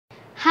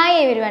Hi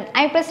everyone,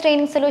 iPlus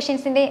Training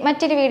Solutions in the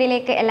മറ്റൊരു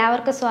വീഡിയോയിലേക്ക്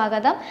എല്ലാവർക്കും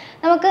സ്വാഗതം.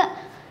 നമുക്ക്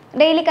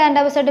ഡെയിലി കറന്റ്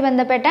അഫയേഴ്സുമായി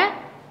ബന്ധപ്പെട്ട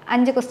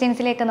 5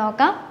 ക്വസ്റ്റ്യൻസിലേക്ക്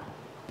നോക്കാം.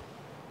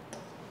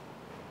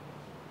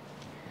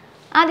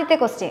 ആദ്യത്തെ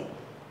question.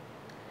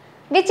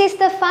 Which is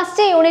the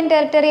first union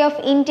territory of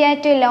India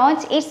to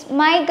launch its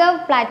MyGov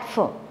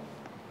platform?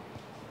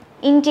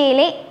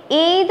 ഇന്ത്യയിലെ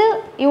ഏത്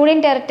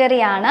യൂണിയൻ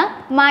ടെറിട്ടറിയാണ്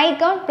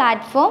MyGov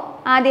പ്ലാറ്റ്ഫോം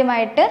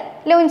ആദ്യമായിട്ട്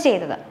ലോഞ്ച്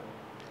ചെയ്തത്?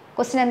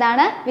 Question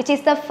എന്താണ്? Which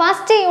is the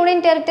first union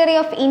territory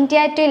of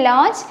India to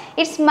launch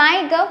its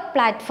MyGov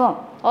platform?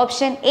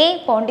 Option A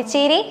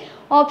Pondicherry,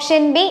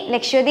 Option B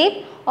Lakshadweep,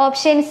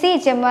 Option C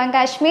Jammu and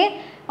Kashmir,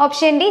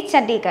 Option D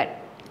Chandigarh.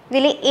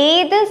 ഇതിൽ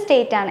ഏത്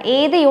state ആണ്,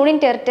 ഏത് union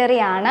territory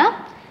ആണ്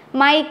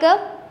MyGov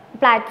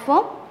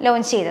platform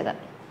launch ചെയ്തത്?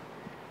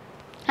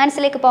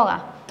 ആൻസറിലേക്ക്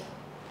പോകാം.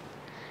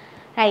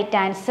 Right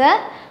answer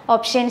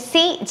option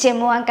C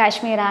Jammu and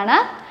Kashmir ആണ്.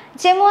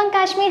 Jammu and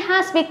Kashmir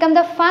has become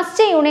the first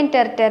union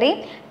territory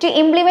to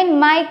implement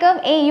MyGov,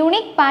 a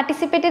unique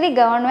participatory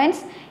governance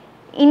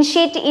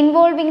initiative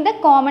involving the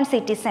common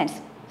citizens.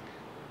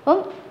 അപ്പം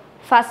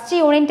first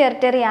union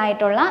territory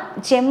ആയിട്ടുള്ള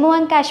Jammu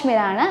and Kashmir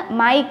ആണ്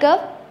MyGov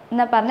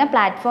എന്ന് പറഞ്ഞ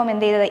platform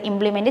എന്ത് ചെയ്തത്,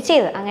 implement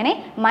ചെയ്തത്. അങ്ങനെ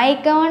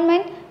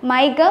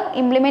MyGov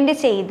ഇംപ്ലിമെൻറ്റ്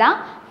ചെയ്ത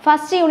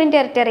ഫസ്റ്റ് യൂണിയൻ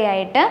ടെറിട്ടറി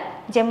ആയിട്ട്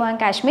ജമ്മു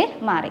ആൻഡ് കാശ്മീർ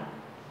മാറി.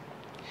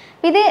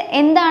 ഇത്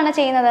എന്താണ്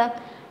ചെയ്യുന്നത്?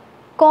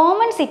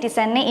 കോമൺ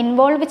സിറ്റിസനെ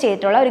ഇൻവോൾവ്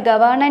ചെയ്തിട്ടുള്ള ഒരു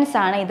ഗവേണൻസ്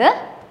ആണ് ഇത്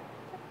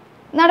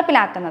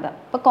നടപ്പിലാക്കുന്നത്.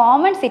 അപ്പോൾ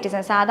കോമൺ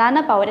സിറ്റിസൺ, സാധാരണ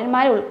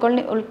പൗരന്മാരെ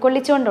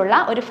ഉൾക്കൊള്ളിച്ചുകൊണ്ടുള്ള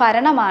ഒരു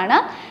ഭരണമാണ്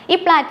ഈ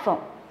പ്ലാറ്റ്ഫോം.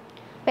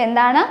 അപ്പോൾ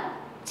എന്താണ്?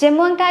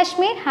 Jammu and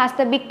Kashmir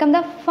has become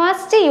the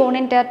first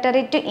union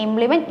territory to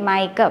implement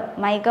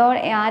MyGov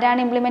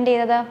ആരാണ് ഇംപ്ലിമെൻറ്റ്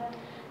ചെയ്തത്?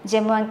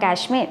 ജമ്മു ആൻഡ്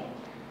കാശ്മീർ.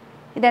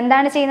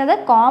 ഇതെന്താണ് ചെയ്യുന്നത്?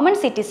 കോമൺ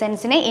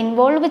സിറ്റിസൻസിനെ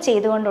ഇൻവോൾവ്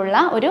ചെയ്തുകൊണ്ടുള്ള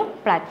ഒരു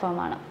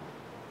പ്ലാറ്റ്ഫോമാണ്.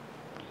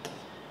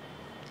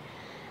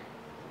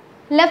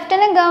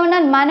 Lieutenant Governor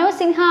Manoj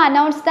Sinha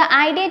announced the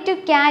idea to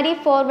carry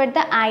forward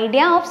the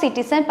idea of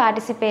citizen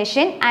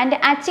participation and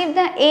achieve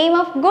the aim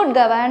of good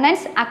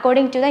governance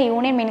according to the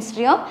Union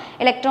Ministry of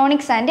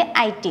Electronics and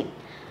IT.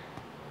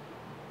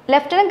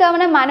 Lieutenant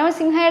Governor Manoj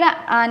Sinha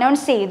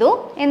announce ചെയ്തു.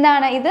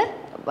 എന്താണ് ഇത്?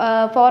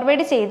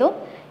 Forward ചെയ്തു.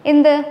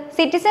 എന്ത്?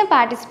 Citizen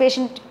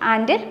participation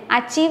and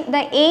achieve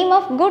the aim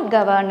of good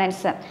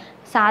governance.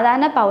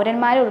 സാധാരണ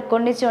പൗരന്മാരെ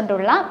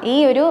ഉൾക്കൊള്ളിച്ചുകൊണ്ടുള്ള ഈ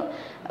ഒരു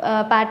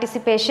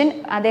participation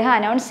അദ്ദേഹം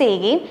അനൗൺസ്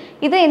ചെയ്യുകയും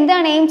ഇത്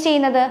എന്താണ് എയിം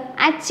ചെയ്യുന്നത്?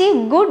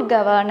 അച്ചീവ് ഗുഡ്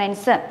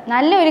ഗവേണൻസ്,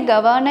 നല്ലൊരു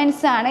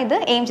ഗവേണൻസ് ആണ് ഇത്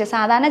എയിം ചെയ്യുന്നത്.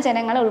 സാധാരണ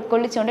ജനങ്ങളെ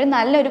ഉൾക്കൊള്ളിച്ചുകൊണ്ട്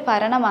നല്ലൊരു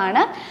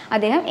ഭരണമാണ്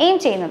അദ്ദേഹം എയിം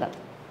ചെയ്യുന്നത്.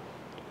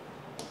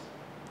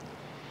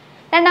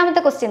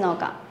 രണ്ടാമത്തെ ക്വസ്റ്റ്യൻ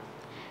നോക്കാം.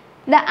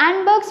 The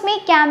Unbox Me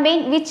campaign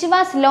which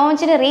was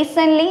launched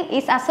recently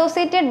is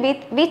associated with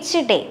which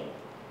day?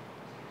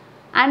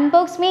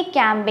 Unbox Me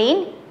campaign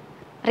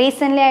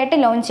recently ആയിട്ട്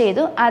ലോഞ്ച്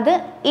ചെയ്തു. അത്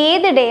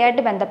ഏത് ഡേ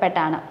ആയിട്ട്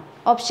ബന്ധപ്പെട്ടാണ്?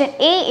 Option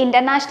A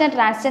international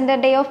transgender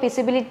day of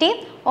visibility,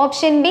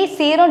 option B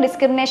zero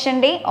discrimination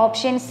day,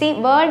 option C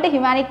world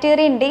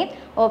humanitarian day,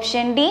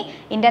 option D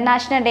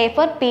international day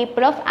for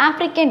people of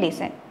African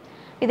decent.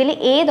 ഇതിൽ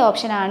ഏത്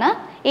ഓപ്ഷനാണ്,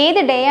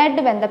 ഏത് ഡേ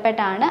ആയിട്ട്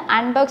ബന്ധപ്പെട്ടാണ്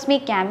അൺബോക്സ് മീ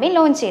ക്യാമ്പയിൻ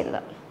ലോഞ്ച് ചെയ്തത്?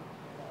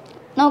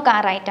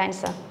 നോക്കാം right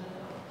answer.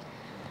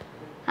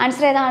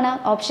 Answer ഏതാണ്?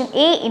 Option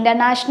A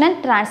international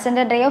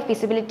transgender day of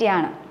visibility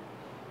ആണ്.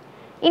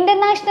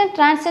 International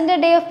Transgender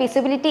Day of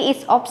Visibility is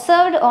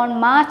observed on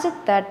March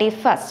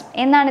 31st.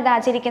 എന്നാണ് ഇത്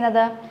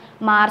ആചരിക്കുന്നത്?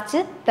 March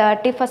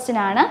 31st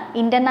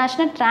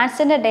international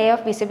transgender day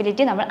of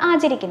visibility നമ്മൾ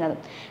ആചരിക്കുന്നത്.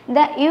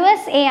 The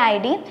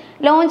USAID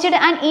launched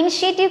an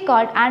initiative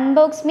called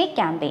Unbox Me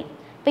campaign.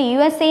 ഇപ്പോൾ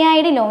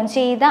USAID launch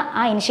ചെയ്ത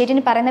ആ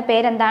ഇനിഷ്യേറ്റീവിന് പറയുന്ന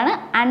പേരെന്താണ്?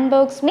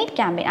 Unbox me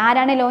campaign.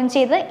 ആരാണ് ലോഞ്ച്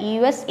ചെയ്തത്?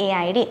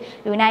 USAID,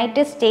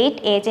 United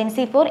state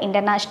agency four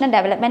international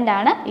development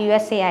ആണ്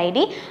USAID.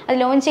 അത്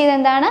ലോഞ്ച് ചെയ്തത്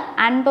എന്താണ്?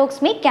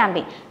 Unbox me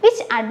campaign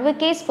which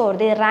advocates for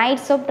the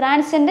rights of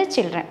transgender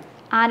children.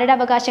 ആരുടെ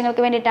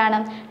അവകാശങ്ങൾക്ക് വേണ്ടിയിട്ടാണ്?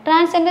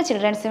 ട്രാൻസ്ജെൻഡർ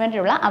ചിൽഡ്രൻസിന്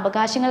വേണ്ടിയുള്ള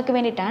അവകാശങ്ങൾക്ക്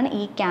വേണ്ടിയിട്ടാണ്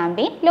ഈ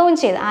ക്യാമ്പയിൻ ലോഞ്ച്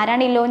ചെയ്തത്.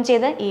 ആരാണ് ഈ ലോഞ്ച്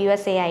ചെയ്തത്?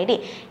 USAID.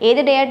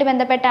 ഏത് ഡേ ആയിട്ട്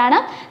ബന്ധപ്പെട്ടാണ്?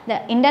 The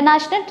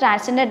international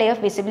transgender day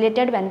of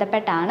വിസിബിലിറ്റിയായിട്ട്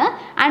ബന്ധപ്പെട്ടാണ്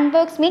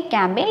അൺബോക്സ് മീ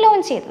ക്യാമ്പയിൻ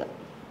ലോഞ്ച് ചെയ്തത്.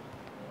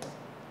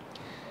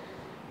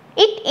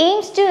 It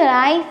aims to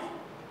rice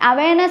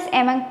awareness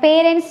among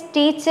parents,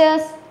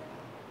 teachers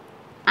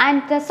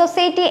and the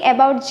society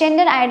about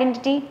gender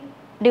identity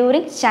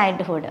during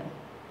childhood.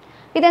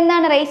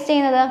 ഇതെന്താണ് റൈസ്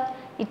ചെയ്യുന്നത്?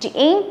 It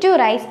aims to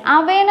raise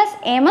awareness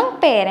among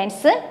parents,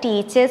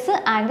 teachers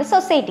and the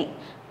society.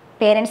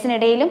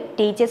 പേരൻസിനിടയിലും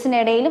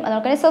ടീച്ചേഴ്സിനിടയിലും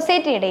അതുപോലെ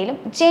സൊസൈറ്റിയിടയിലും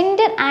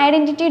gender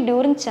identity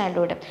during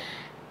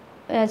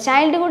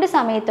childhood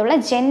സമയത്തുള്ള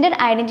gender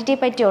ഐഡൻറ്റിറ്റിയെ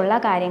പറ്റിയുള്ള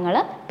കാര്യങ്ങൾ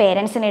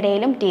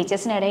പേരൻസിനിടയിലും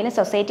ടീച്ചേഴ്സിനിടയിലും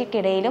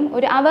സൊസൈറ്റിക്കിടയിലും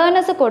ഒരു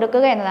awareness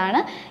കൊടുക്കുക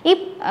എന്നതാണ് ഈ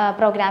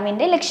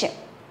പ്രോഗ്രാമിൻ്റെ ലക്ഷ്യം,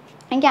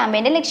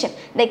 ക്യാമ്പയിൻ്റെ ലക്ഷ്യം.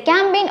 The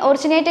campaign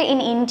originated in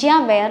India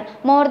where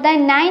more than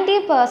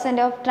 90%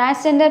 of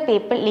transgender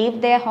people leave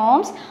their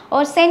homes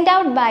or sent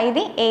out by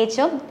the age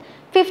of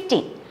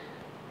 15.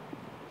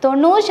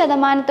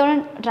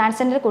 90%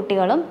 transgender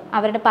കുട്ടികളും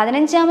അവരുടെ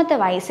 15ാമത്തെ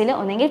വയസ്സിൽ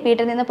ഒന്നെങ്കിൽ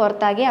വീട്ടിൽ നിന്ന്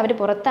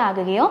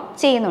പുറത്താകുകയോ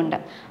ചെയ്യുന്നുണ്ട്.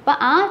 അപ്പോൾ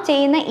ആ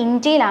ചെയ്യുന്ന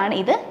ഇന്ത്യയിലാണ്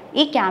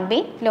ഈ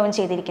ക്യാമ്പയിൻ ലോഞ്ച്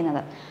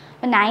ചെയ്തിരിക്കുന്നത്.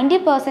 അപ്പോൾ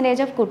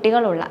 90% ഓഫ്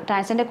കുട്ടികളുള്ള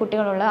ട്രാൻസ്ജെൻഡർ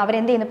കുട്ടികളുള്ള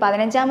അവരെന്ത് ചെയ്യുന്നു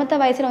 15ാമത്തെ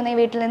വയസ്സിൽ ഒന്നേ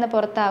വീട്ടിൽ നിന്ന്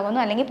പുറത്താകുന്നു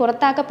അല്ലെങ്കിൽ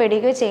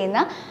പുറത്താക്കപ്പെടുകയോ ചെയ്യുന്ന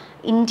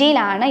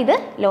ഇന്ത്യയിലാണ് ഇത്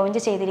ലോഞ്ച്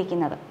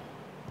ചെയ്തിരിക്കുന്നത്.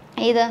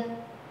 ഇത്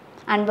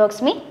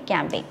അൺബോക്സ് മീ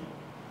ക്യാമ്പയിൻ.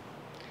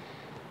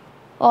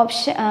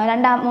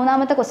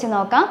 മൂന്നാമത്തെ ക്വസ്റ്റ്യൻ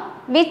നോക്കാം.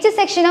 Which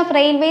section of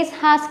railways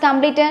has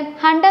completed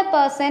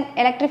 100%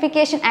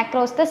 electrification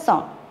across the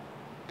zone?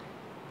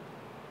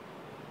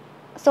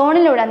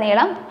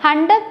 സോണിലുടനീളം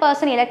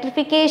 100%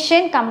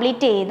 electrification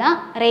complete ചെയ്ത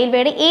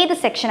റെയിൽവേയുടെ ഏത്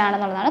section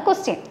ആണെന്നുള്ളതാണ്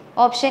question.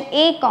 Option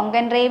A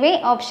Konkan railway,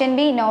 option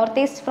B north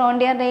east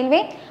frontier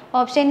railway,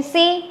 option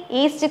C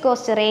east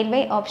cost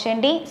railway, option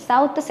D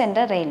south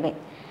central railway.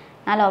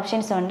 4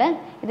 options ഉണ്ട്.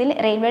 ഇതിൽ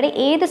റെയിൽവേയുടെ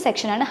ഏത്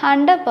സെക്ഷനാണ്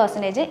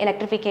 100%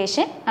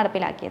 electrification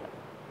നടപ്പിലാക്കിയത്?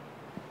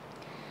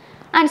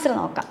 Answer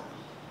നോക്കാം.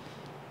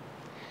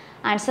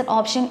 Answer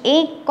option A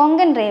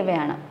Konkan railway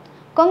ആണ്.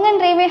 Konkan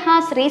Railway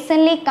has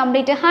recently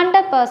completed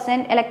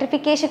 100%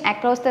 electrification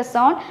across the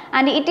zone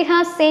and it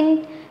has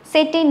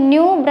set a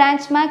new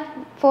benchmark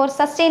for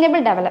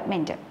sustainable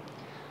development.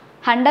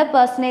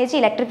 100%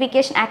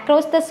 electrification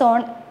across the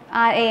zone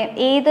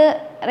ഏത്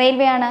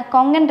railway ആണ്?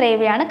 കൊങ്കൺ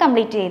റെയിൽവേ ആണ്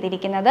complete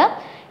ചെയ്തിരിക്കുന്നത്.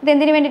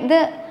 ഇതെന്തിനു വേണ്ടി? ഇത്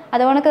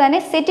അതുകൊണ്ട് തന്നെ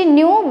set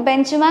new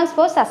bench marks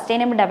four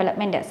sustainable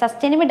development.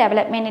 Sustainable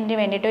ഡെവലപ്മെൻറ്റിന്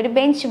വേണ്ടിയിട്ട് ഒരു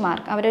ബെഞ്ച്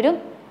മാർക്ക്, അവരൊരു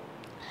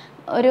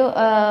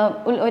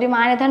ഒരു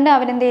മാനദണ്ഡം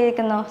അവരെന്ത്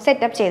ചെയ്തിരിക്കുന്നു?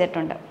 സെറ്റപ്പ്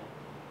ചെയ്തിട്ടുണ്ട്.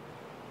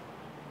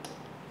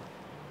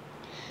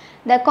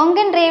 The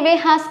Konkan Railway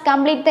has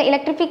completed the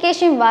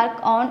electrification work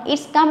on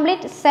its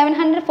complete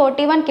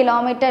 741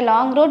 km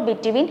long route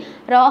between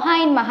Roha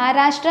in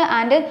Maharashtra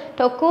and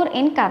Tokkur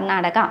in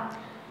Karnataka.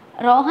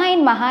 Roha in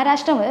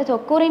Maharashtra മുതൽ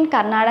Tokkur in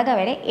Karnataka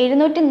വരെ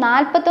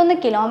 741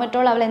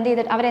 കിലോമീറ്ററോളം അവരെന്ത്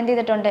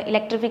ചെയ്തിട്ടുണ്ട്?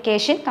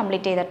 ഇലക്ട്രിഫിക്കേഷൻ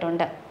കംപ്ലീറ്റ്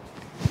ചെയ്തിട്ടുണ്ട്.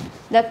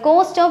 The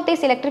cost of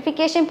this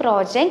electrification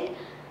project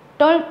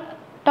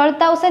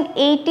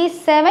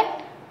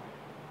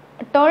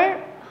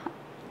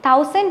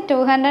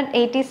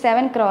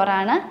 1287 crore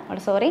ആണ്.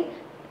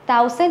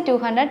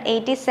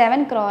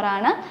 1287 crore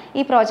ആണ്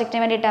ഈ പ്രോജക്റ്റിന്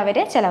വേണ്ടിയിട്ട് അവർ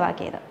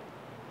ചെലവാക്കിയത്.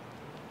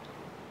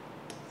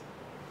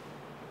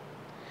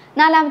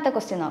 നാലാമത്തെ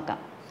ക്വസ്റ്റ്യൻ നോക്കാം.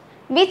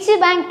 Which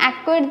bank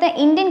acquired the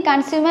Indian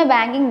consumer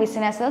banking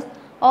businesses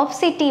of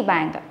city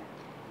bank?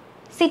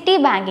 City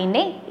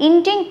ബാങ്കിൻ്റെ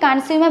ഇന്ത്യൻ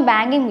കൺസ്യൂമർ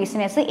ബാങ്കിങ്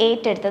ബിസിനസ്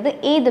ഏറ്റെടുത്തത്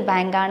ഏത്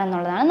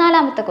ബാങ്കാണെന്നുള്ളതാണ്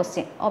നാലാമത്തെ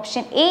question.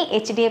 Option A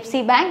HDFC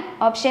bank,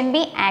 option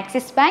B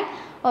axis bank,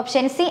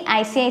 option C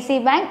ICICI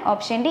bank,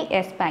 option D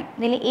yes bank.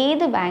 ഇതിൽ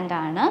ഏത്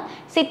ബാങ്കാണ്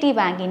city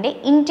ബാങ്കിൻ്റെ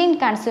Indian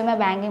consumer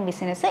banking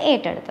business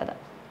ഏറ്റെടുത്തത്?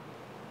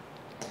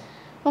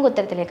 നമുക്ക്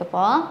ഉത്തരത്തിലേക്ക്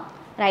പോവാം.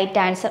 Right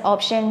answer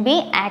option B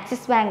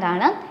axis bank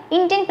ആണ്.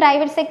 Indian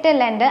private sector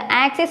lender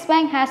axis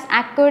bank has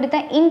acquired the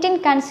Indian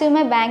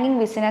consumer banking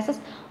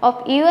businesses of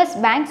US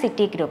bank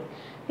city group.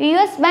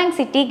 US bank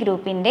city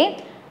ഗ്രൂപ്പിൻ്റെ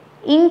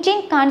Indian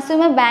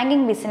consumer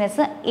banking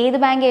business ഏത്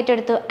bank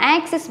ഏറ്റെടുത്തു?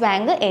 Axis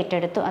bank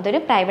ഏറ്റെടുത്തു. അതൊരു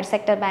private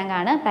sector bank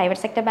ആണ്.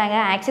 Private sector bank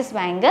axis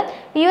bank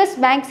US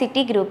bank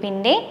city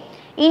ഗ്രൂപ്പിൻ്റെ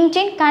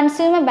Indian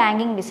consumer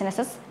banking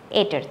businesses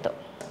ഏറ്റെടുത്തു.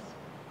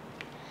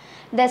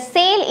 The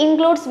sale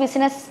includes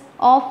business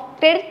of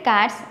credit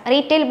cards,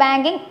 retail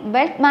banking,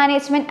 wealth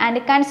management and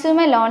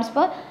consumer loans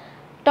for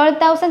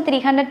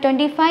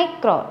 12,325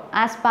 crore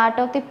as part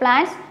of the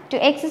plans to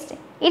exist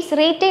its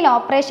retail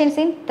operations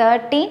in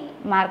 13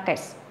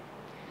 markets.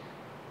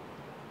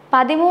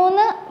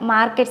 13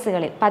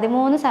 മാർക്കറ്റ്സുകളിൽ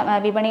 13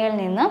 വിപണികളിൽ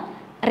നിന്ന്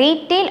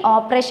retail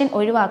operation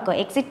ഒഴിവാക്കുക,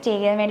 exit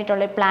ചെയ്യാൻ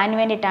വേണ്ടിയിട്ടുള്ള plan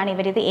വേണ്ടിയിട്ടാണ്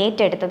ഇവരിത്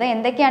ഏറ്റെടുത്തത്.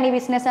 എന്തൊക്കെയാണ് ഈ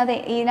ബിസിനസ്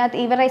ഇതിനകത്ത്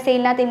ഇവരുടെ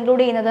സെയിലിനകത്ത്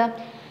ഇൻക്ലൂഡ് ചെയ്യുന്നത്?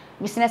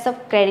 Business of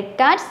credit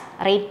cards,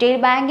 retail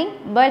banking,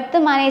 wealth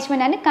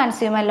management and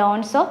consumer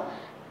loans of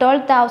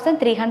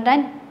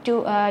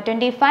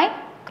 12,325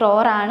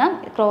 crore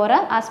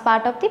as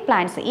part of the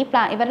plans.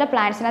 ഇവരുടെ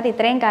പ്ലാൻസിനകത്ത്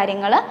ഇത്രയും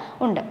കാര്യങ്ങൾ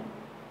ഉണ്ട്.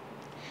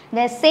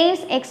 The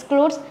sales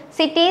excludes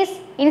cities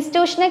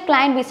institutional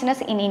client business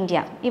in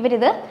India. ഇതിൽ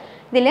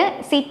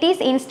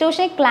സിറ്റീസ്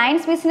ഇൻസ്റ്റിറ്റ്യൂഷണൽ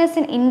ക്ലയൻസ് ബിസിനസ്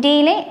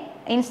ഇന്ത്യയിലെ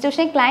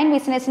institutional client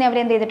ബിസിനസ്സിനെ അവർ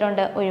എന്ത്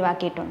ചെയ്തിട്ടുണ്ട്?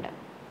 ഒഴിവാക്കിയിട്ടുണ്ട്.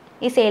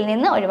 ഈ സെയിൽ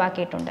നിന്ന്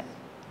ഒഴിവാക്കിയിട്ടുണ്ട്.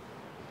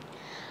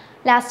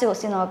 ലാസ്റ്റ്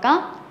ക്വസ്റ്റ്യൻ നോക്കാം.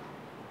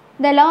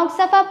 The Lok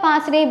Sabha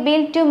passed a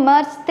bill to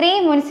merge 3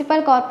 municipal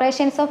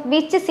corporations of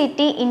which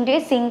city into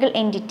a single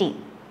entity?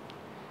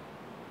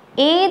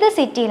 ഏത്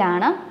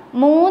സിറ്റിയിലാണ്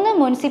 3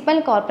 മുനിസിപ്പൽ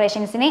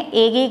കോർപ്പറേഷൻസിനെ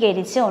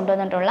ഏകീകരിച്ച്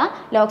കൊണ്ടുവന്നിട്ടുള്ള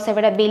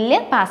ലോക്സഭയുടെ bill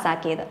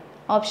പാസ്സാക്കിയത്?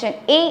 Option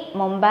A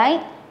Mumbai,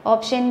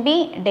 option B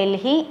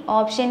Delhi,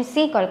 option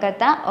C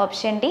Kolkata,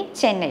 option D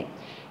Chennai.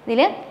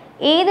 ഇതിൽ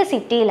ഏത്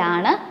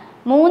സിറ്റിയിലാണ്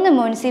 3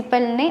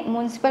 മുനിസിപ്പൽ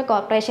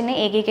കോർപ്പറേഷനെ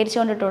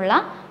ഏകീകരിച്ചുകൊണ്ടിട്ടുള്ള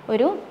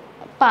ഒരു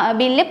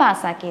bill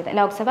പാസ്സാക്കിയത്,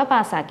 Lok Sabha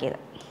പാസ്സാക്കിയത്?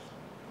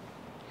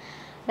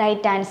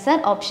 Right answer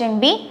option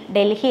B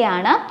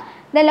ഡൽഹിയാണ്.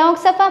 The Lok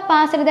Sabha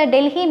passed the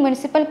Delhi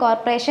Municipal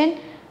Corporation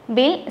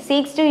Bill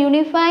seeks to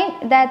unify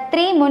the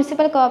 3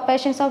 municipal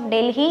corporations of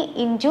Delhi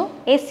into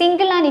a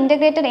single and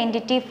integrated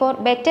entity for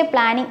better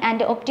planning and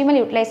optimal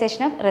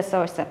utilization of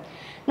resources.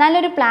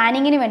 നല്ലൊരു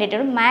പ്ലാനിങ്ങിന്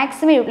വേണ്ടിയിട്ടും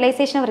maximum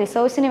utilisation of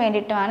റിസോഴ്സിന്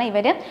വേണ്ടിയിട്ടുമാണ്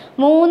ഇവർ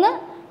 3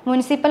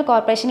 municipal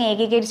കോർപ്പറേഷനെ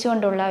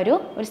ഏകീകരിച്ചുകൊണ്ടുള്ള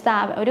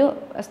ഒരു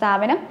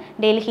സ്ഥാപനം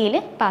ഡൽഹിയിൽ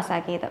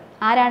പാസ്സാക്കിയത്.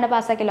 ആരാണ്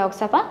പാസ്സാക്കിയത്?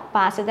 Lok Sabha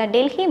pass the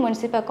Delhi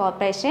municipal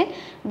corporation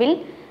bill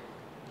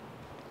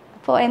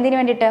എന്തിനു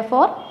വേണ്ടിയിട്ട്?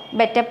 Four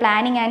better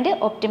planning and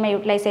optimal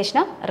utilisation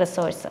of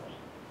resource.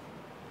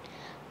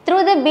 Through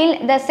the bill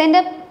the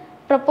centre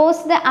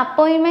proposed the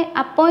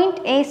appoint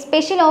a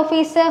special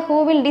officer who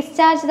will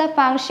discharge the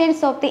functions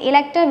of the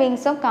elected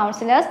wings of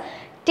councillors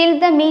till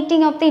the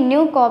meeting of the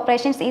new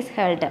corporations is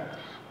held.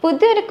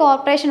 പുതിയൊരു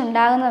corporation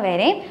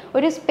ഉണ്ടാകുന്നവരെ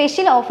ഒരു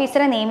special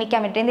ഓഫീസറെ നിയമിക്കാൻ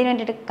വേണ്ടിയിട്ട് എന്തിനു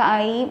വേണ്ടിയിട്ട്?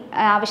 ഈ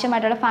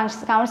ആവശ്യമായിട്ടുള്ള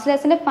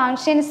കൗൺസിലേഴ്സിൻ്റെ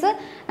functions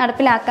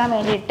നടപ്പിലാക്കാൻ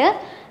വേണ്ടിയിട്ട്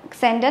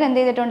സെൻറ്റർ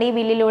എന്ത് ചെയ്തിട്ടുണ്ട്? ഈ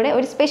ബില്ലിലൂടെ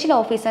ഒരു സ്പെഷ്യൽ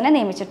ഓഫീസറിനെ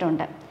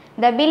നിയമിച്ചിട്ടുണ്ട്.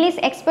 The bill is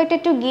expected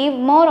to give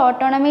more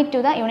autonomy to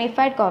the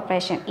unified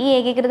corporation. ഈ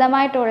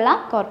ഏകീകൃതമായിട്ടുള്ള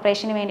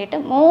കോർപ്പറേഷന് വേണ്ടിയിട്ട്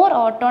മോർ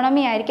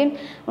ഓട്ടോണമി ആയിരിക്കും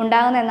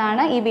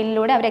ഉണ്ടാകുന്നതെന്നാണ് ഈ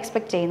ബില്ലിലൂടെ അവർ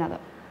എക്സ്പെക്ട് ചെയ്യുന്നത്.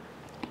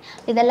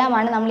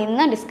 ഇതെല്ലാമാണ് നമ്മൾ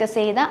ഇന്ന് ഡിസ്കസ്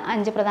ചെയ്ത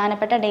 5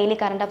 പ്രധാനപ്പെട്ട ഡെയിലി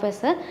കറണ്ട്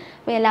അഫയേഴ്സ്.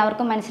 അപ്പോൾ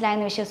എല്ലാവർക്കും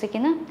മനസ്സിലായെന്ന്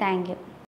വിശ്വസിക്കുന്നു. Thank you.